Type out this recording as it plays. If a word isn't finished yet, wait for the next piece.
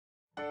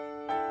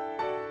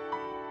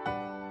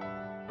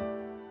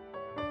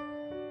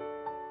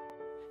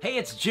Hey,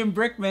 it's Jim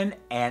Brickman,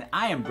 and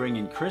I am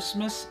bringing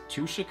Christmas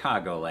to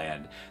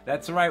Chicagoland.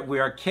 That's right, we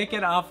are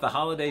kicking off the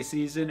holiday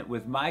season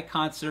with my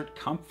concert,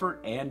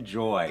 Comfort and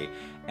Joy.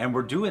 And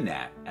we're doing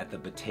that at the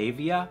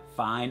Batavia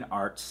Fine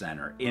Arts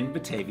Center in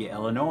Batavia,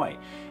 Illinois.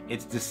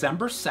 It's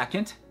December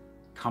 2nd,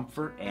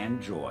 Comfort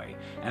and Joy.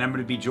 And I'm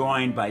going to be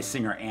joined by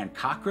singer Ann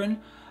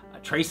Cochran,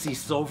 Tracy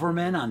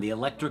Silverman on the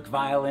electric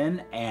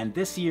violin, and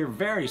this year,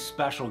 very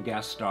special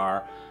guest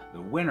star,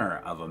 the winner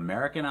of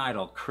American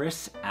Idol,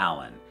 Chris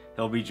Allen.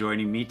 He'll be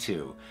joining me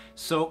too.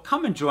 So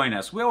come and join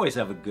us. We always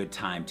have a good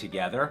time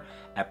together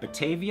at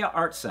Batavia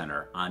Art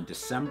Center on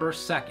December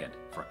 2nd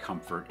for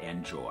Comfort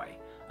and Joy.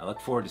 I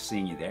look forward to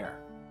seeing you there.